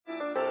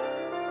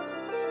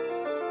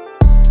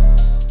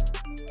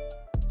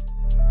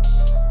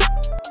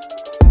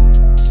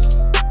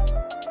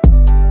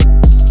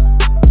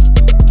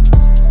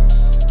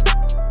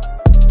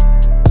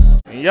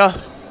Yeah,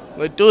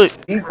 let's do it.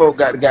 These folks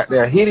got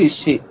there hit this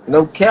shit.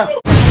 No cap.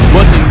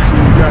 What's up,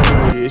 YouTube? You already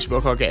know what it is. It's your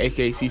boy,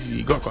 aka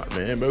CCG Go-Kart,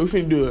 man. But we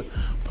finna do a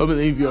public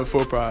interview at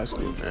 4 Pride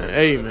School, man.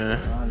 Hey, man.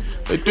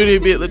 Let's do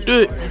this bit. Let's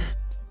do it.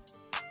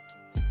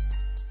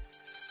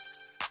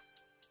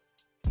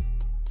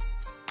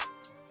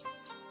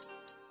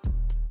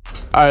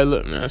 Alright,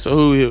 look, man. So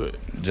who we here with?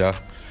 Ja.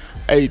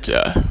 Hey,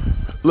 Ja.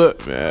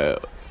 Look, man.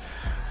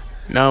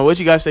 Now, what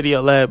you gotta say to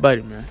your lad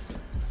buddy, man?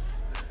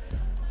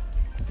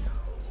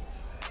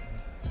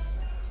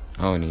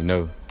 I don't even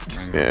know.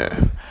 Yeah.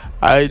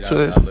 Alright,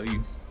 twin. I love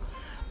you.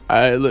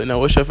 Alright, look. Now,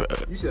 what's your?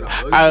 You said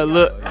I love you. Alright,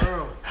 look.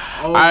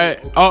 Alright.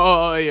 Okay.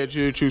 Oh, yeah.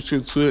 True. He's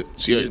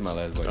my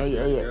last buddy. Oh,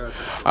 yeah.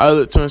 Alright,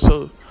 look, twin.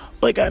 So,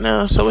 what got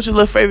now? So, what's your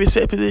little favorite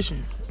set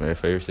position? My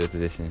favorite set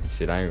position.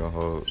 Shit, I ain't gonna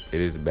hold. It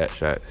is the back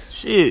shots.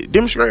 Shit,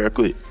 demonstrate real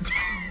quick.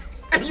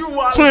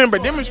 Twin, bro,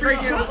 demonstrate.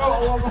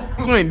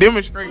 Twin,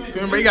 demonstrate.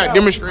 Twin, bro, you gotta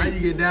demonstrate. You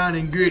get down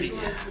and gritty.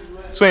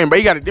 Twin, bro,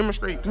 you gotta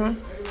demonstrate, twin.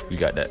 You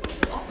got that.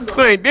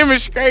 Twin,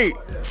 demonstrate.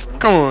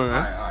 Come on,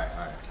 man.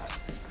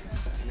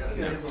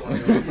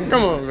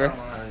 Come on, bro.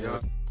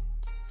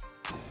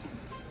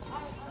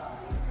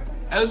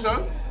 Hey,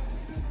 Sean.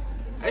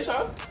 Hey,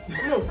 Sean.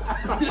 Come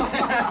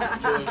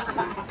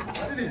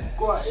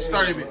on.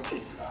 Start it, bit.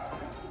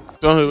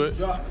 Don't do it.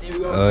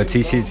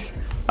 TC's.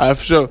 Alright,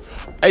 for sure.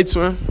 Hey,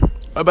 twin.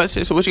 What about to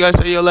say? So, what you gotta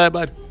say to your lad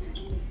body?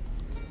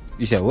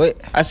 You said what?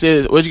 I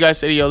said, what you gotta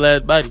say to your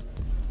lad body?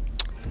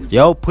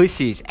 Yo,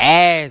 pussy's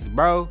ass,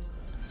 bro.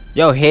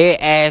 Yo, head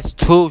ass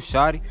too,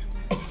 shawty.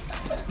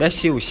 That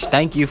shit was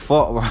stanky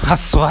fuck, bro. I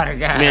swear to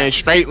God. Man,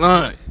 straight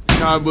line.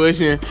 Nah,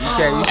 bullshit.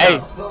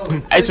 Hey,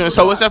 twin.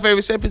 So, what's your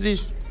favorite set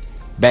position?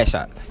 Back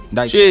shot.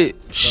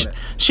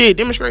 Shit,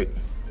 demonstrate.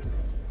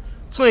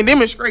 Twin,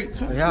 demonstrate.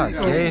 Twin. Yeah,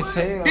 guess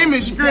hell.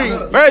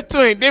 Demonstrate. Bro,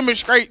 twin,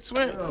 demonstrate.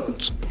 Twin,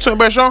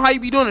 bro, show them how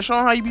you be doing it. Show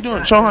them how you be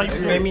doing it. Show them how you be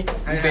doing it. You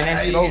been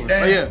that shit over.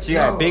 Oh, yeah. She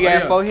got a big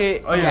ass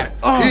forehead. Oh, yeah.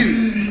 Oh,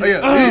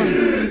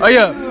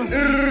 yeah.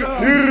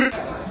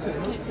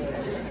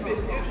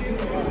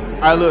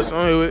 Alright, look, so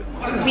I'm here with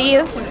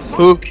Via.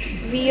 who?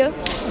 Via.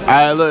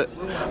 Alright, look.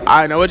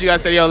 Alright, now what you gotta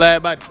say to your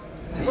lad body?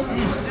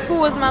 Who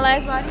was my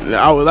last body?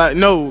 I would like,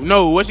 no,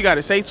 what you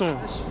gotta say to him?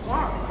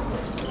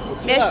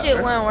 That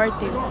shit wasn't worth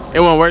it.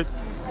 It won't work.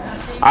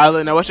 Alright,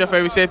 look, now what's your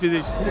favorite set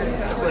position?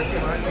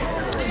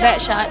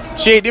 Back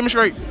shots. Shit,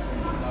 demonstrate.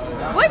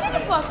 What the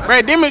fuck?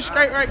 Right,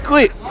 demonstrate right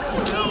quick.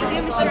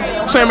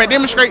 Demonstrate. Twin, man,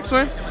 demonstrate,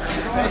 twin. What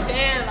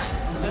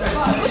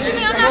you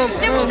mean I'm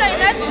not demonstrating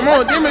nothing? Come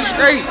on,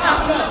 demonstrate.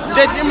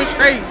 Just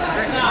demonstrate.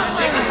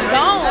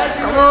 Don't.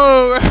 Come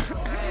on.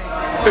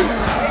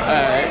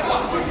 Alright.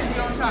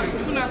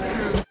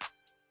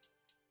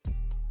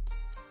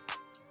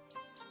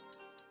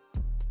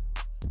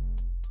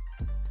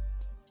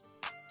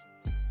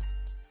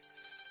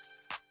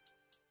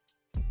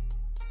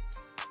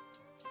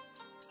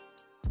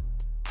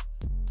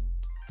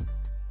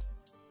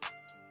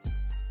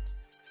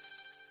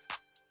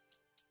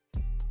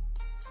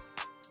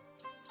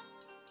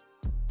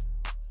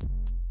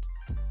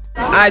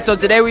 Alright, so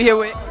today we here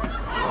with.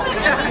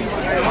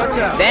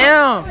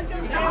 Damn.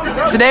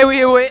 Today we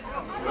here with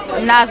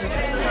Nazar.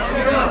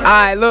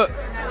 Alright, look.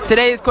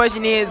 Today's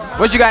question is,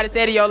 what you gotta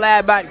say to your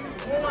lad body?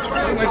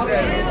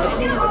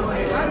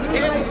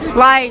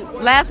 Like,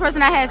 last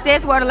person I had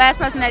sex with or the last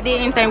person that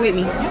did anything with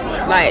me?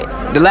 Like,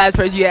 the last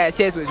person you had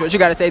sex with, what you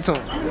gotta say to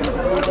him?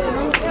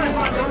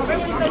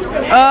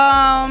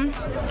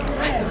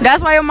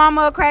 That's why your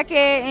mama a crackhead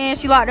and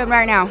she locked up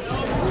right now.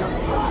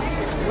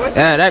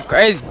 Damn, that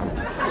crazy.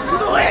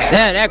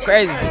 Damn, that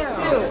crazy.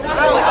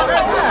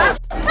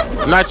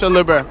 Not your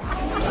little bro.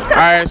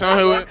 Alright, so I'm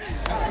here with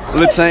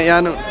Lil Tank,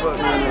 y'all know.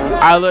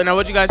 Alright, look, now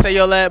what you gotta say to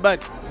your lad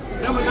buddy?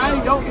 Number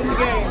 9 don't in the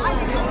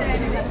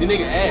game. You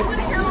nigga ass.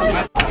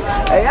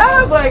 Hey,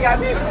 y'all boy got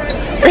me.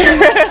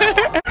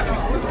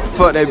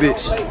 Fuck that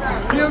bitch.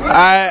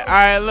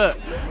 Alright, look.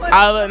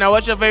 Alright, look, now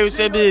what's your favorite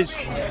set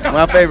position?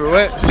 My favorite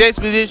what? Sex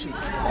position.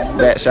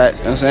 Back shot. You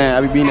know what I'm saying?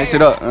 I be beating that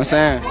shit up. You know what I'm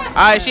saying?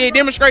 Alright, shit,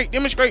 demonstrate.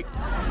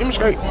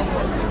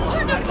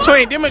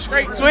 Twin,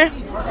 demonstrate, twin.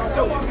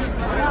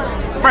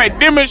 Right,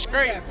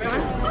 demonstrate.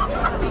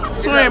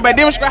 Twin, but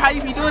demonstrate how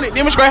you be doing it.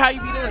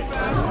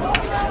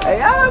 Hey,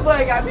 y'all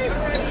boy got me.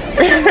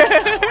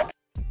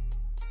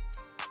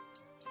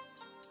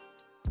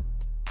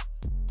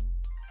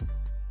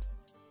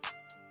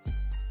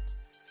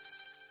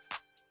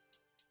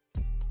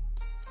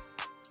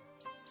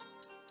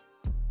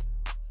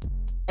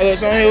 Hey,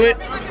 so I'm here with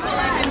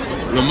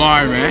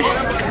Lamar, man.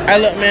 Hey,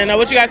 look, man, now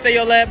what you gotta say to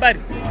your lad buddy?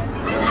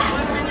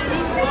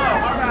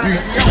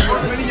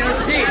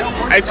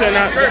 Hey, so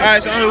now,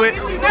 alright, so I'm here with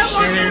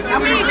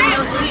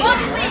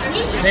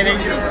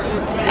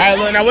Alright,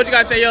 look, now what you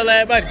gotta say to your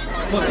lad buddy?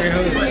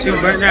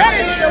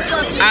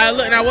 Alright,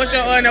 look, now what's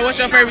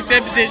your favorite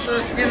sex position?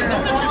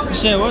 You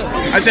said what?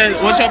 I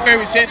said, what's your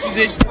favorite sex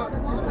position?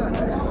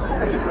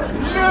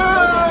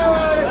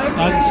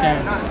 Doggy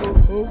style.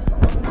 Who?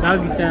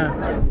 Doggy style.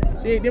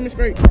 Shit,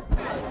 demonstrate.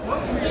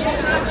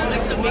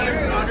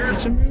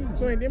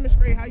 Twin,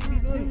 demonstrate how you be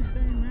doing it.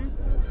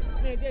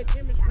 just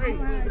demonstrate. You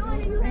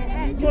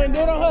ain't do it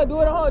on her,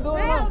 do it on her, do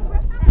it on her.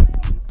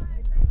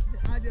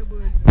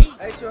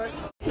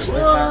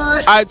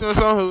 Alright, to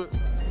some hood.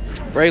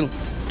 Braylon.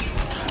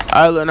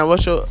 Alright, look, now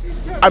what's your,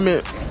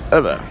 hey,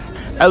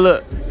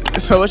 look,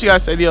 so what you gotta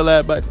say to your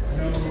lad, buddy?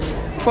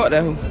 Fuck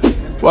that hoe.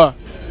 Why?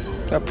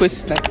 That pussy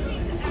stink.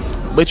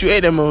 But you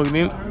ate that mug,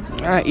 didn't you?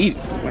 I ain't eat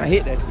it. I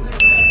hit that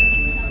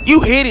shit.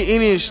 You hit it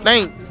and it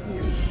stink.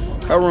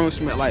 Her room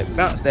smell like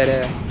bounce that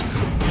ass.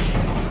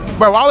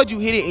 Bro, why would you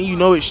hit it and you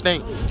know it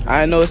stink?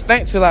 I didn't know it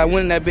stank till I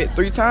went in that bit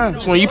 3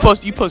 times. So when you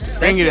post the That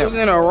finger shit was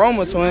there. in an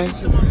aroma, twin.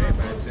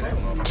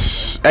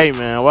 Hey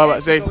man, what about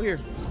to say? Go here.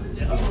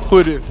 Who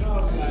it is?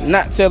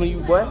 Not telling you,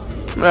 boy.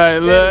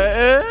 Alright,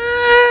 look.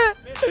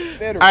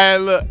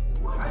 Alright, look.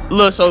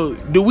 Look, so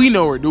do we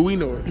know her? Do we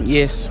know her?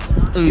 Yes.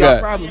 Yeah. Yeah,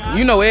 probably.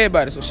 You know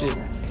everybody, so shit.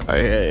 Oh,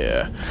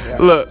 yeah.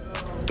 Look,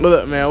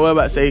 man, what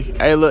about to say?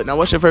 Hey, look, now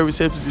what's your favorite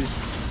sex position?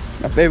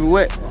 My favorite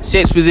what?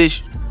 Sex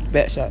position.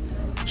 Back shot.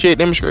 Shit,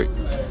 demonstrate.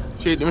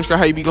 Shit, demonstrate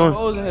how you be going.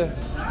 Hoes in here.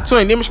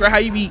 So, demonstrate how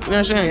you be, you know what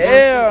I'm saying?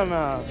 Hell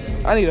no.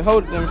 I need a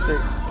hoe to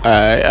demonstrate.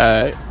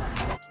 Alright.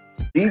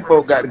 These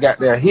folks got to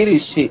goddamn hit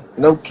his shit.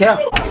 No cap.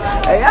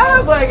 Hey,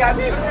 y'all boy got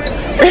me.